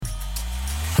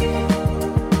Hi,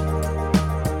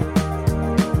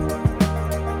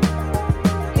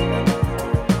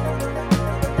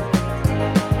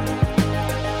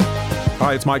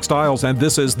 it's Mike Stiles, and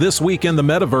this is This Week in the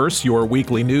Metaverse, your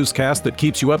weekly newscast that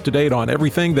keeps you up to date on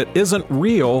everything that isn't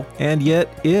real and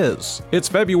yet is. It's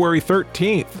February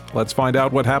 13th. Let's find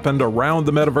out what happened around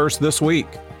the Metaverse this week.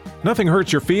 Nothing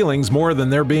hurts your feelings more than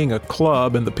there being a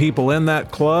club and the people in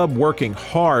that club working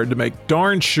hard to make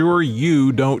darn sure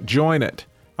you don't join it.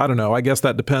 I don't know, I guess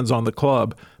that depends on the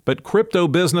club. But crypto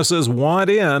businesses want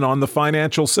in on the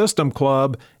financial system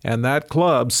club, and that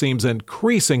club seems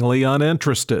increasingly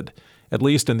uninterested. At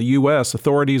least in the U.S.,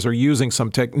 authorities are using some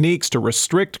techniques to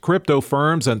restrict crypto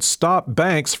firms and stop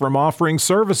banks from offering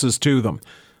services to them.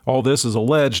 All this is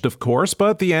alleged, of course,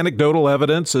 but the anecdotal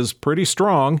evidence is pretty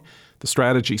strong. The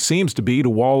strategy seems to be to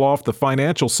wall off the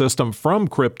financial system from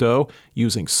crypto,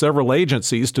 using several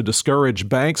agencies to discourage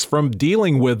banks from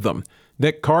dealing with them.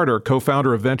 Nick Carter,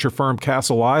 co-founder of venture firm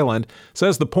Castle Island,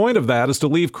 says the point of that is to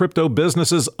leave crypto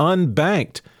businesses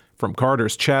unbanked. From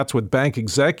Carter's chats with bank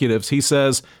executives, he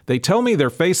says, "They tell me they're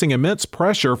facing immense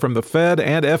pressure from the Fed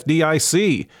and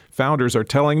FDIC. Founders are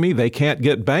telling me they can't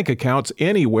get bank accounts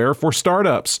anywhere for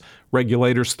startups.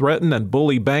 Regulators threaten and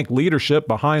bully bank leadership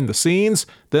behind the scenes,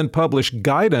 then publish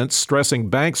guidance stressing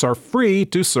banks are free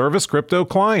to service crypto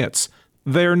clients.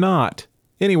 They're not."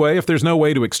 Anyway, if there's no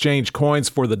way to exchange coins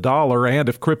for the dollar, and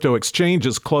if crypto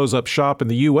exchanges close up shop in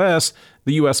the U.S.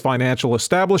 financial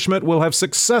establishment will have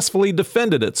successfully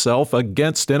defended itself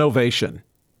against innovation.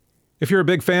 If you're a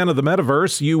big fan of the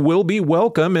Metaverse, you will be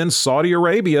welcome in Saudi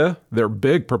Arabia. They're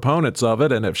big proponents of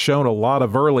it and have shown a lot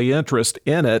of early interest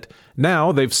in it.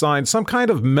 Now they've signed some kind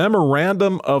of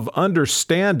memorandum of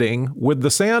understanding with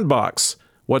the Sandbox.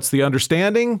 What's the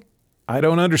understanding? I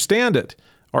don't understand it.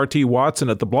 R.T. Watson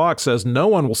at The Block says no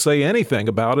one will say anything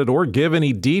about it or give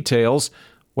any details.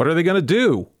 What are they going to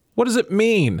do? What does it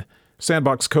mean?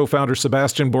 Sandbox co-founder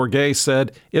Sebastian Bourget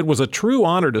said, "It was a true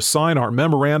honor to sign our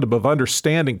Memorandum of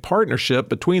Understanding partnership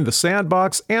between the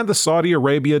Sandbox and the Saudi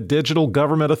Arabia Digital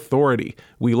Government Authority.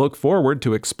 We look forward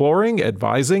to exploring,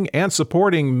 advising, and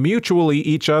supporting mutually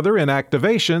each other in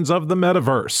activations of the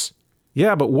Metaverse."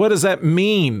 Yeah, but what does that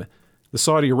mean? The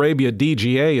Saudi Arabia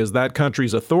DGA is that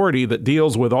country's authority that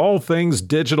deals with all things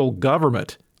digital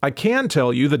government. I can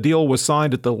tell you the deal was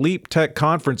signed at the Leap Tech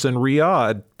conference in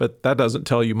Riyadh, but that doesn't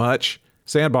tell you much.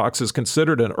 Sandbox is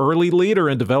considered an early leader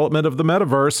in development of the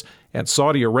Metaverse, and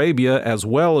Saudi Arabia, as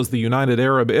well as the United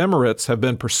Arab Emirates, have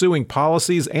been pursuing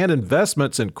policies and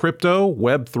investments in crypto,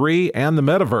 Web3, and the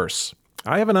Metaverse.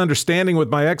 I have an understanding with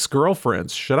my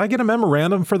ex-girlfriends. Should I get a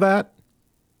memorandum for that?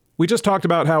 We just talked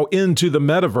about how into the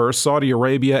Metaverse Saudi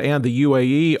Arabia and the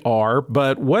UAE are,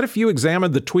 but what if you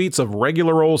examined the tweets of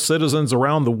regular old citizens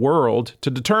around the world to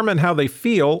determine how they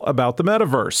feel about the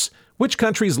Metaverse? Which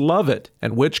countries love it,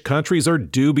 and which countries are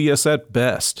dubious at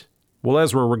best? Well,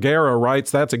 Ezra Reguera writes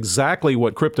that's exactly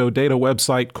what crypto data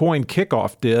website Coin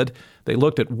Kickoff did. They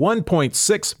looked at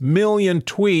 1.6 million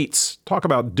tweets, talk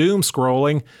about doom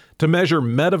scrolling, to measure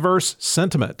Metaverse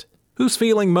sentiment. Who's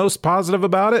feeling most positive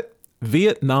about it?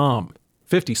 Vietnam.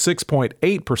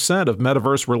 56.8% of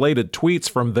Metaverse-related tweets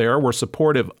from there were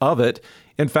supportive of it.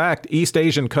 In fact, East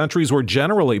Asian countries were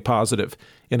generally positive.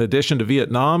 In addition to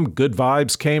Vietnam, good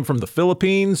vibes came from the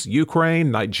Philippines, Ukraine,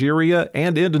 Nigeria,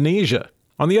 and Indonesia.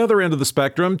 On the other end of the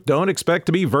spectrum, don't expect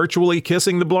to be virtually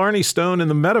kissing the Blarney Stone in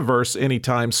the Metaverse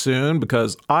anytime soon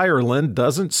because Ireland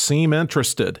doesn't seem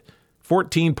interested.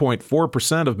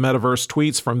 14.4% of Metaverse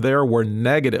tweets from there were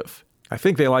negative. I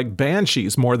think they like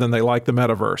banshees more than they like the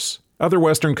Metaverse. Other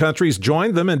Western countries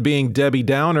joined them in being Debbie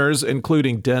Downers,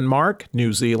 including Denmark,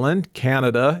 New Zealand,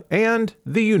 Canada, and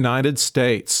the United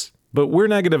States. But we're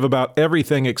negative about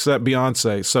everything except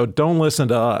Beyoncé, so don't listen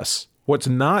to us. What's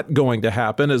not going to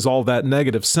happen is all that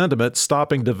negative sentiment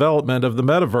stopping development of the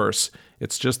Metaverse.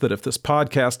 It's just that if this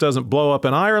podcast doesn't blow up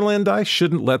in Ireland, I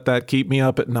shouldn't let that keep me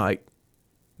up at night.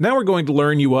 Now we're going to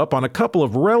learn you up on a couple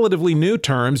of relatively new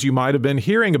terms you might have been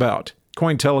hearing about.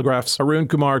 Cointelegraph's Arun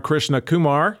Kumar Krishna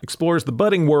Kumar explores the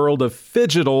budding world of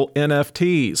phygital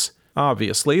NFTs.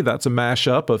 Obviously, that's a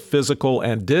mashup of physical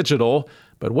and digital,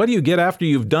 but what do you get after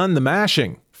you've done the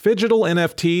mashing? Phygital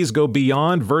NFTs go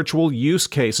beyond virtual use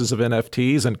cases of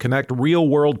NFTs and connect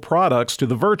real-world products to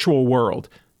the virtual world.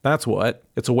 That's what.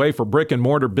 It's a way for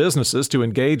brick-and-mortar businesses to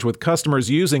engage with customers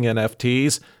using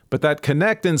NFTs, but that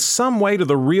connect in some way to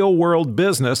the real-world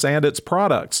business and its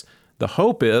products. The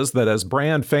hope is that as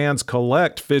brand fans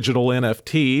collect phygital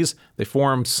NFTs, they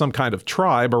form some kind of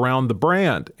tribe around the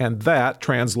brand, and that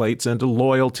translates into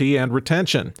loyalty and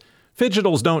retention.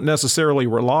 Phygitals don't necessarily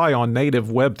rely on native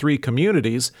Web3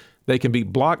 communities. They can be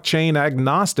blockchain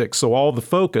agnostic, so all the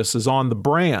focus is on the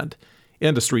brand.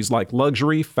 Industries like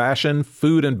luxury, fashion,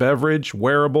 food and beverage,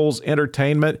 wearables,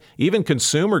 entertainment, even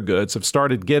consumer goods have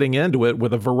started getting into it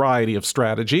with a variety of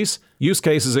strategies. Use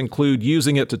cases include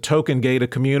using it to token gate a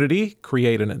community,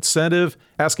 create an incentive,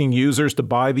 asking users to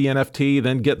buy the NFT,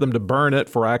 then get them to burn it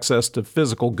for access to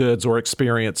physical goods or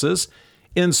experiences,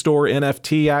 in-store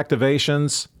NFT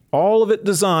activations, all of it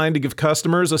designed to give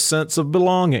customers a sense of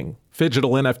belonging.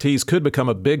 Phygital NFTs could become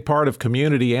a big part of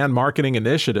community and marketing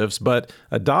initiatives, but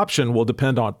adoption will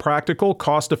depend on practical,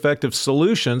 cost-effective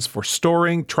solutions for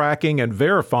storing, tracking, and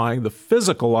verifying the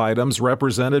physical items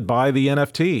represented by the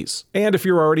NFTs. And if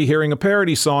you're already hearing a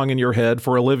parody song in your head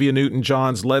for Olivia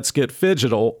Newton-John's Let's Get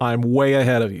Phygital, I'm way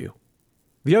ahead of you.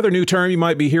 The other new term you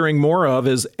might be hearing more of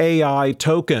is AI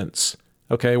tokens.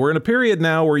 Okay, we're in a period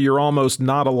now where you're almost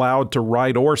not allowed to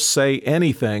write or say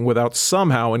anything without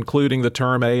somehow including the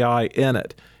term AI in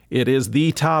it. It is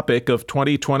the topic of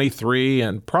 2023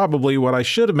 and probably what I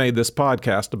should have made this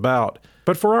podcast about.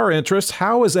 But for our interests,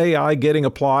 how is AI getting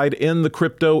applied in the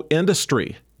crypto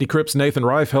industry? Decrypt's Nathan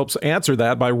Reif helps answer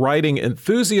that by writing,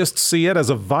 enthusiasts see it as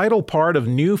a vital part of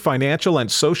new financial and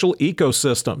social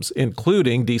ecosystems,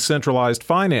 including decentralized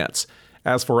finance.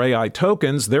 As for AI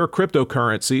tokens, they're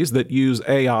cryptocurrencies that use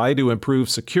AI to improve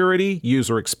security,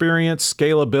 user experience,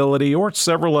 scalability, or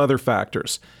several other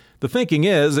factors. The thinking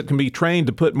is it can be trained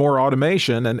to put more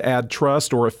automation and add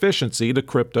trust or efficiency to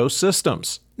crypto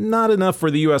systems. Not enough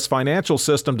for the U.S. financial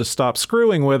system to stop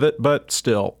screwing with it, but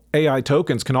still. AI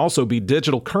tokens can also be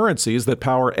digital currencies that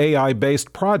power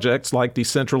AI-based projects like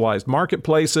decentralized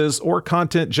marketplaces or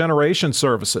content generation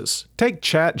services. Take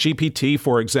ChatGPT,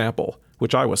 for example,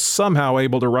 which I was somehow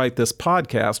able to write this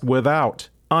podcast without.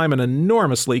 I'm an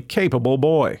enormously capable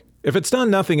boy. If it's done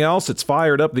nothing else, it's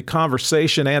fired up the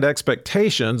conversation and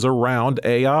expectations around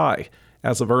AI.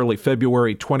 As of early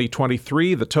February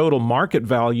 2023, the total market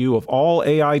value of all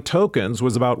AI tokens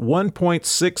was about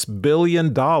 $1.6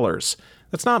 billion.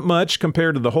 That's not much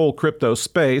compared to the whole crypto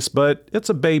space, but it's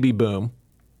a baby boom.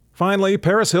 Finally,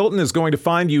 Paris Hilton is going to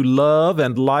find you love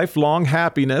and lifelong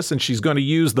happiness, and she's going to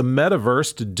use the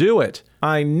Metaverse to do it.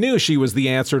 I knew she was the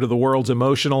answer to the world's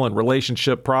emotional and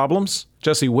relationship problems.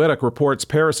 Jesse Whittock reports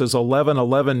Paris's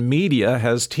 1111 Media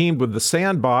has teamed with the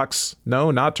Sandbox,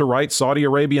 no, not to write Saudi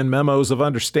Arabian memos of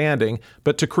understanding,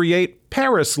 but to create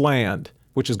Paris Land,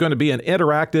 which is going to be an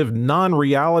interactive,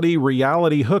 non-reality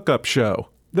reality hookup show.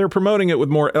 They're promoting it with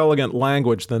more elegant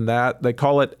language than that. They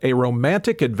call it a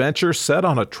romantic adventure set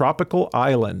on a tropical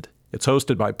island. It's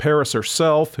hosted by Paris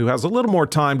herself, who has a little more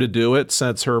time to do it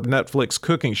since her Netflix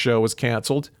cooking show was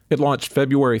canceled. It launched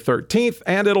February 13th,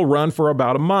 and it'll run for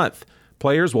about a month.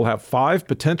 Players will have 5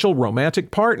 potential romantic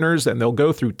partners, and they'll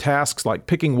go through tasks like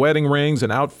picking wedding rings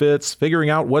and outfits, figuring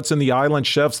out what's in the island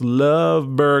chef's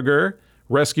love burger,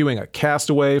 rescuing a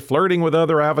castaway, flirting with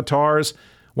other avatars.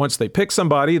 Once they pick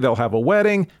somebody, they'll have a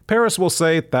wedding. Paris will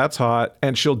say, "That's hot,"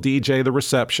 and she'll DJ the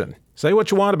reception. Say what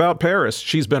you want about Paris.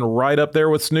 She's been right up there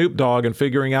with Snoop Dogg in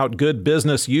figuring out good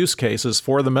business use cases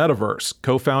for the Metaverse,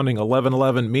 co-founding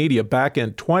 1111 Media back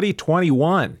in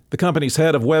 2021. The company's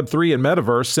head of Web3 and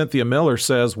Metaverse, Cynthia Miller,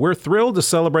 says, "We're thrilled to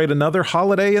celebrate another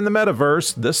holiday in the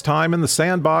Metaverse, this time in the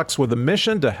Sandbox with a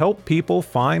mission to help people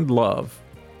find love."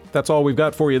 That's all we've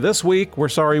got for you this week. We're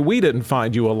sorry we didn't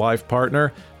find you a life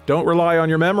partner. Don't rely on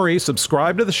your memory.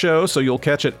 Subscribe to the show so you'll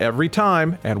catch it every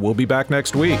time, and we'll be back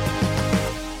next week.